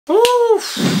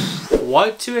Oof.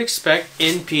 What to expect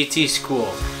in PT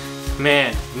school.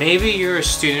 Man, maybe you're a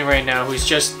student right now who's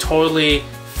just totally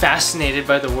fascinated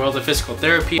by the world of physical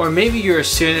therapy, or maybe you're a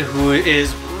student who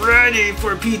is ready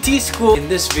for PT school. In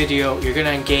this video, you're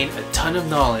gonna gain a ton of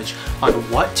knowledge on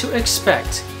what to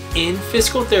expect in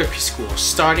physical therapy school,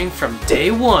 starting from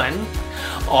day one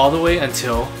all the way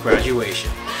until graduation.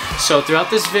 So throughout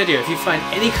this video, if you find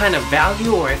any kind of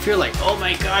value, or if you're like, oh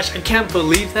my gosh, I can't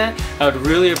believe that, I would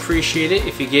really appreciate it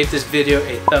if you gave this video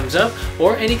a thumbs up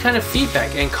or any kind of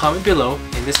feedback and comment below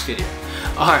in this video.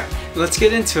 Alright, let's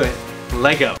get into it.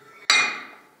 Let go.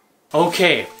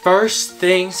 Okay, first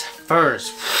things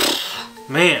first.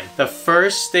 Man, the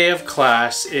first day of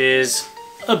class is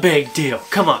a big deal.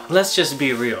 Come on, let's just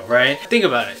be real, right? Think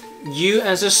about it. You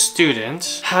as a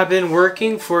student have been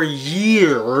working for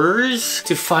years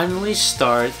to finally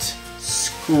start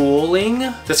schooling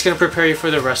that's going to prepare you for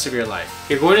the rest of your life.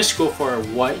 You're going to school for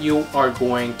what you are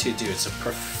going to do. It's a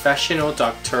professional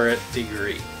doctorate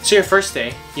degree. So your first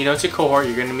day, you know, it's a cohort,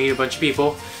 you're going to meet a bunch of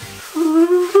people.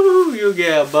 You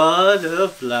get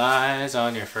butterflies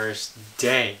on your first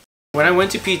day. When I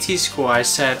went to PT school, I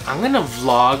said, I'm gonna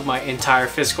vlog my entire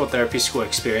physical therapy school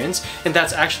experience, and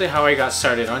that's actually how I got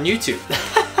started on YouTube.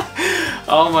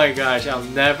 Oh my gosh, I'll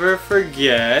never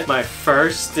forget my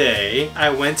first day. I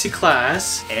went to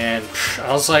class and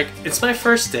I was like, it's my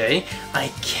first day.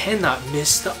 I cannot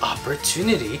miss the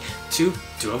opportunity to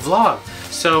do a vlog.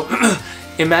 So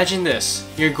imagine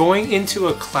this, you're going into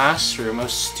a classroom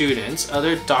of students,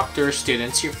 other doctor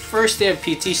students, your first day of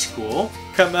PT school,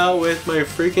 come out with my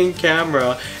freaking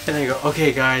camera and I go,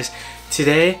 okay guys,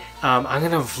 today I'm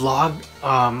gonna vlog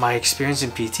my experience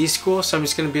in PT school. So I'm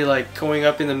just gonna be like going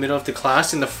up in the middle of the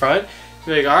class in the front,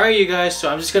 be like, alright you guys, so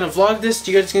I'm just gonna vlog this.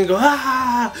 You guys gonna go,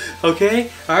 ah, okay,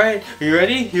 alright, are you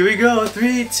ready? Here we go,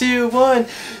 3, 2, 1.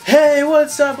 Hey,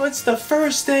 what's up? It's the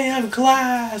first day of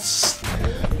class.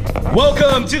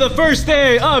 Welcome to the first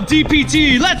day of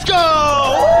DPT. Let's go!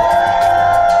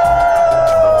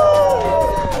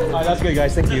 Alright, that's good,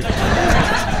 guys. Thank you.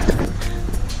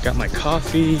 Got my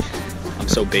coffee. I'm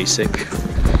so basic.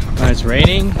 It's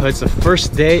raining, but it's the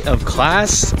first day of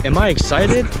class. Am I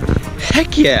excited?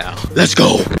 Heck yeah! Let's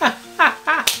go!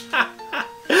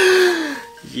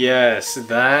 Yes,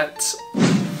 that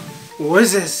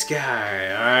was this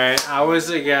guy. Alright, I was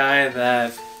the guy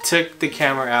that took the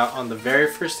camera out on the very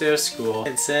first day of school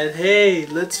and said, hey,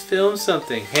 let's film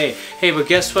something. Hey, but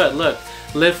guess what? Look,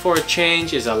 Live for a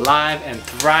Change is alive and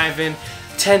thriving.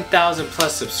 10,000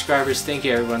 plus subscribers. Thank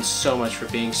you everyone so much for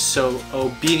being so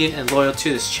obedient and loyal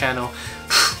to this channel.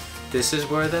 This is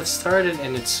where that started,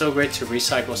 and it's so great to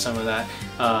recycle some of that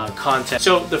content.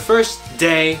 So the first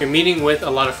day, you're meeting with a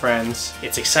lot of friends.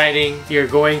 It's exciting. You're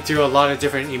going through a lot of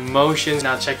different emotions.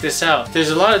 Now check this out.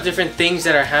 There's a lot of different things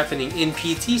that are happening in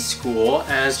PT school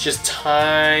as just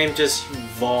time just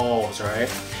evolves, right?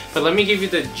 But let me give you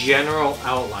the general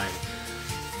outline.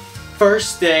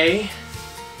 First day,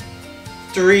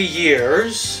 3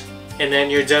 years, and then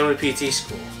you're done with PT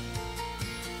school.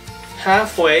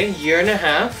 Halfway, year and a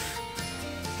half.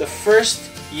 The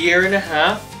first year and a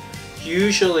half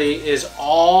usually is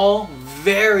all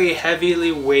very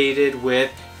heavily weighted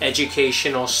with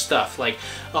educational stuff, like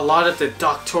a lot of the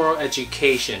doctoral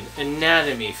education,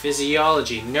 anatomy,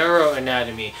 physiology,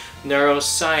 neuroanatomy,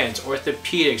 neuroscience,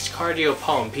 orthopedics,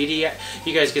 cardiopulm, pediatrics.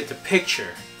 You guys get the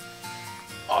picture.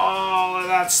 All of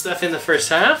that stuff in the first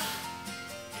half.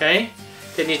 Okay,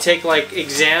 then you take like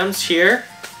exams here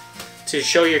to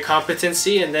show your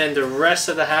competency, and then the rest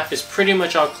of the half is pretty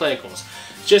much all clinicals.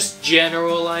 Just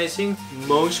generalizing,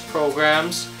 most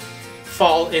programs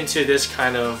fall into this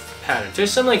kind of pattern.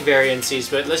 There's some like variances,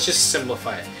 but let's just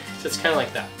simplify it. So it's kind of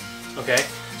like that, okay?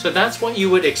 So that's what you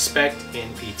would expect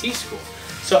in PT school.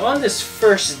 So on this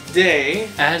first day,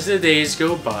 as the days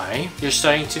go by, you're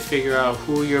starting to figure out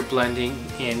who you're blending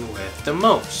in with the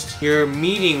most. You're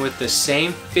meeting with the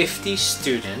same 50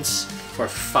 students for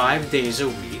 5 days a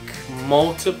week,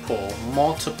 multiple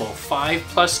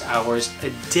 5+ hours a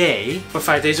day for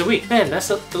 5 days a week. Man, that's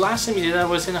the last time you did that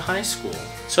was in high school.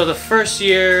 So the first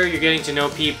year, you're getting to know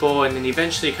people, and then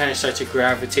eventually you kind of start to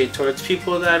gravitate towards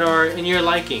people that are in your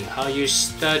liking, how you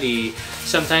study.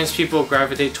 Sometimes people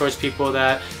gravitate towards people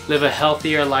that live a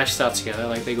healthier lifestyle together,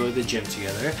 like they go to the gym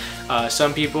together.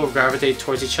 Some people gravitate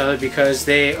towards each other because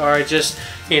they are just,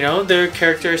 you know, their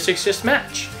characteristics just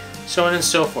match. So on and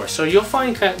so forth. So you'll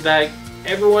find that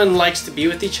everyone likes to be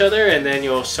with each other, and then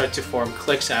you'll start to form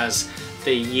cliques as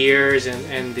the years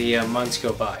and the months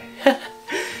go by.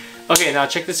 Okay, now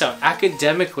check this out.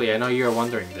 Academically, I know you're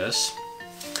wondering this.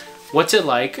 what's it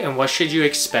like and what should you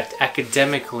expect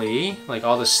academically, like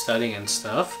all the studying and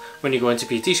stuff, when you go into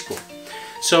PT school.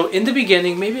 So in the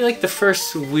beginning, maybe like the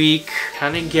first week,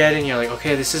 kind of you're like,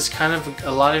 okay, this is kind of a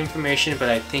lot of information, but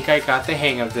I think I got the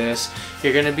hang of this.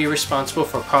 You're gonna be responsible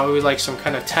for probably like some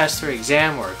kind of test or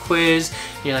exam or a quiz.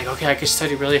 And you're like, okay, I could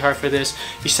study really hard for this.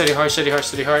 You study hard,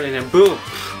 and then boom,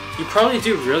 you probably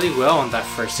do really well on that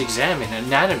first exam in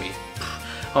anatomy.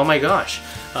 Oh my gosh.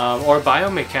 Or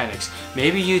biomechanics.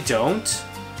 Maybe you don't,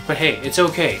 but hey, it's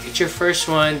okay. It's your first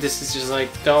one. This is just like,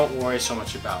 don't worry so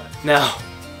much about it. Now,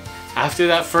 after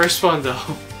that first one though,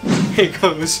 it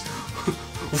goes,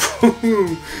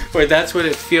 or that's what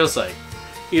it feels like.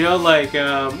 You know, like,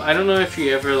 I don't know if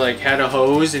you ever like had a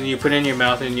hose and you put it in your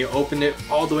mouth and you open it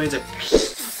all the way into.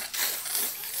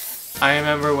 I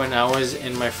remember when I was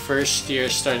in my first year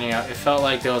starting out, it felt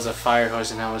like there was a fire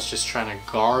hose and I was just trying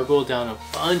to gargle down a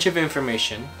bunch of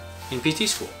information in PT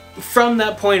school. From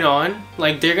that point on,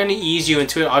 like, they're gonna ease you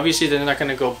into it. Obviously, they're not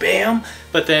gonna go bam,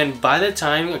 but then by the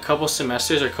time a couple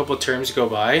semesters or a couple terms go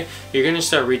by, you're gonna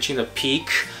start reaching the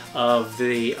peak of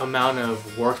the amount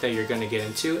of work that you're gonna get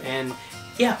into. And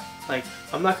yeah, like,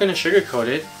 I'm not gonna sugarcoat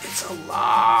it. It's a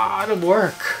lot of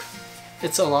work.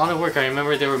 It's a lot of work. I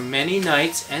remember there were many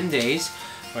nights and days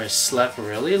where I slept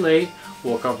really late,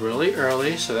 woke up really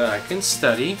early so that I can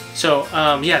study. So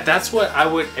yeah, that's what I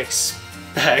would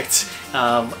expect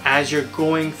as you're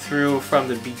going through from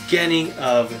the beginning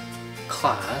of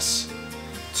class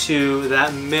to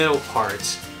that middle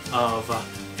part of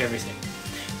everything.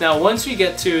 Now, once we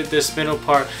get to this middle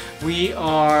part, we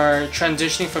are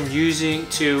transitioning from using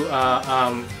to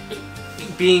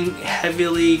being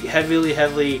heavily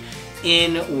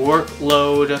in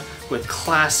workload with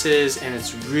classes, and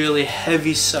it's really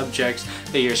heavy subjects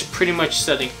that you're pretty much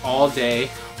studying all day,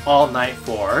 all night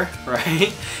for,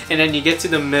 right? And then you get to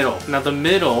the middle. Now the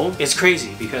middle is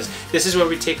crazy because this is where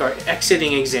we take our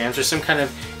exiting exams or some kind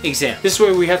of exam. This is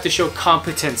where we have to show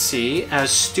competency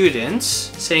as students,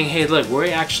 saying, hey, look,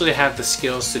 we actually have the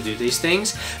skills to do these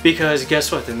things. Because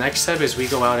guess what? The next step is we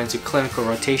go out into clinical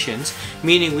rotations,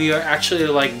 meaning we are actually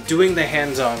like doing the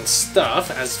hands-on stuff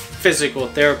as physical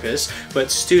therapists, but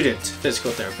student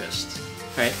physical therapists,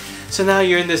 right? So now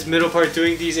you're in this middle part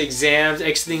doing these exams,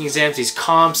 exiting exams, these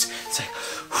comps. It's like,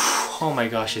 oh my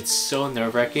gosh, it's so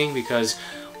nerve-wracking because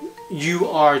you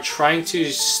are trying to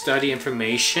study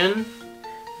information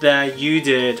that you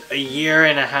did a year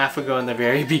and a half ago in the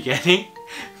very beginning,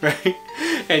 right?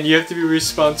 And you have to be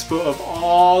responsible of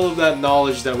all of that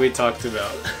knowledge that we talked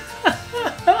about.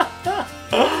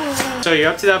 So you're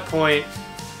up to that point,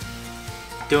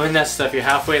 doing that stuff, you're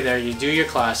halfway there, you do your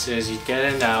classes, you get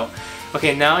in and out.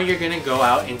 Okay, now you're gonna go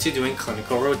out into doing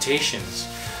clinical rotations.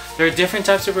 There are different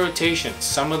types of rotations.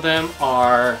 Some of them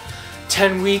are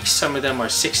 10 weeks, some of them are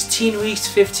 16 weeks,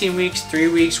 15 weeks, 3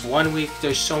 weeks, 1 week.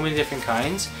 There's so many different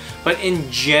kinds. But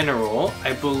in general,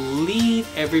 I believe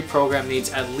every program needs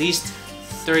at least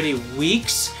 30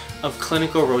 weeks of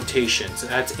clinical rotations.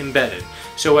 That's embedded.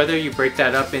 So whether you break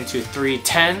that up into 3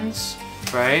 10s,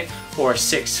 right? Or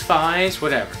 6 5s,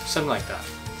 whatever, something like that.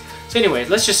 So anyway,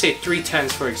 let's just say 3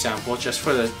 10s for example, just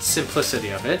for the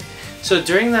simplicity of it. So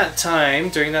during that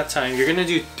time, you're gonna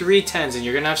do 3 10s and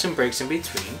you're gonna have some breaks in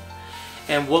between.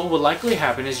 And what will likely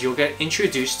happen is you'll get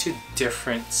introduced to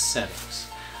different settings.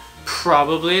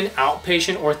 Probably an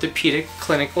outpatient orthopedic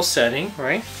clinical setting,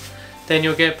 right? Then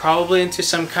you'll get probably into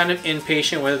some kind of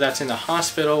inpatient, whether that's in the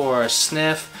hospital or a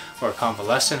SNF or a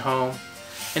convalescent home.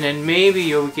 And then maybe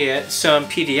you'll get some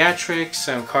pediatrics,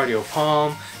 some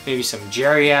cardiopulm, maybe some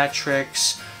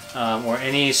geriatrics, or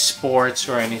any sports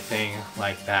or anything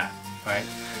like that, right?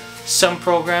 Some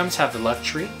programs have the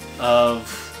luxury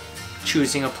of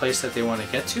choosing a place that they want to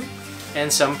get to,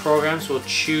 and some programs will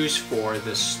choose for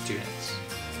the students.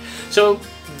 So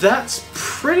that's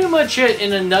pretty much it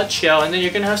in a nutshell, and then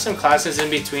you're going to have some classes in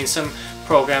between. Some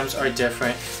programs are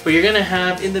different, but you're going to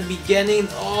have in the beginning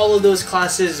all of those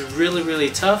classes really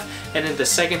tough, and in the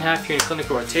second half you're in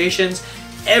clinical rotations.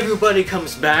 Everybody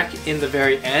comes back in the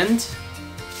very end,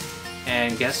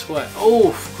 and guess what?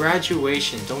 Oh,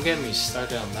 graduation. Don't get me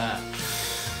started on that.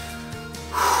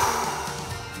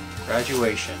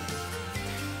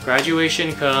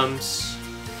 Graduation comes.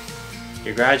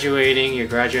 You're graduating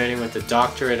with a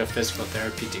doctorate of physical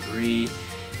therapy degree.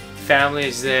 Family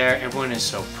is there, everyone is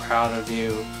so proud of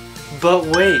you. But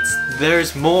wait,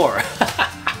 there's more.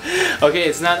 Okay,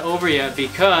 it's not over yet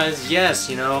because yes,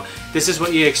 you know, this is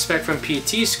what you expect from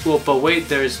PT school, but wait,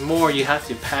 there's more. You have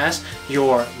to pass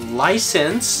your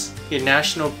license, your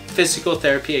National Physical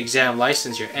Therapy Exam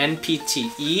license, your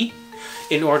NPTE,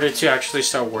 in order to actually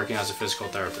start working as a physical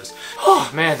therapist.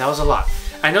 Oh man, that was a lot.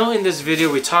 I know in this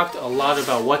video we talked a lot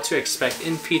about what to expect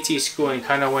in PT school and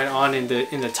kind of went on in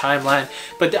the timeline,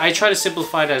 but I try to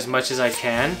simplify it as much as I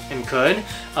can and could.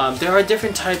 There are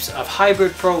different types of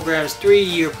hybrid programs,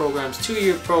 3-year programs,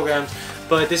 2-year programs,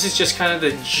 but this is just kind of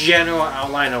the general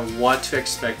outline of what to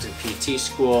expect in PT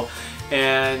school.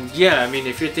 And yeah, I mean,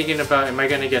 if you're thinking about, am I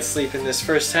going to get sleep in this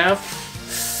first half?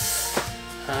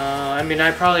 I mean,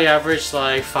 I probably average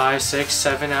like 5, 6,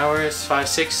 7 hours,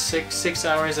 6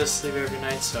 hours of sleep every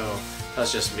night, so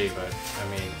that's just me, but I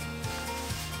mean,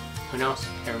 who knows?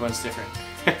 Everyone's different.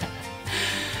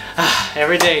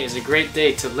 Every day is a great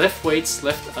day to lift weights,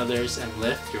 lift others, and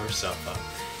lift yourself up.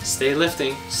 Stay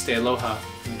lifting, stay aloha,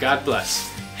 God bless.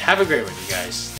 Have a great one, you guys.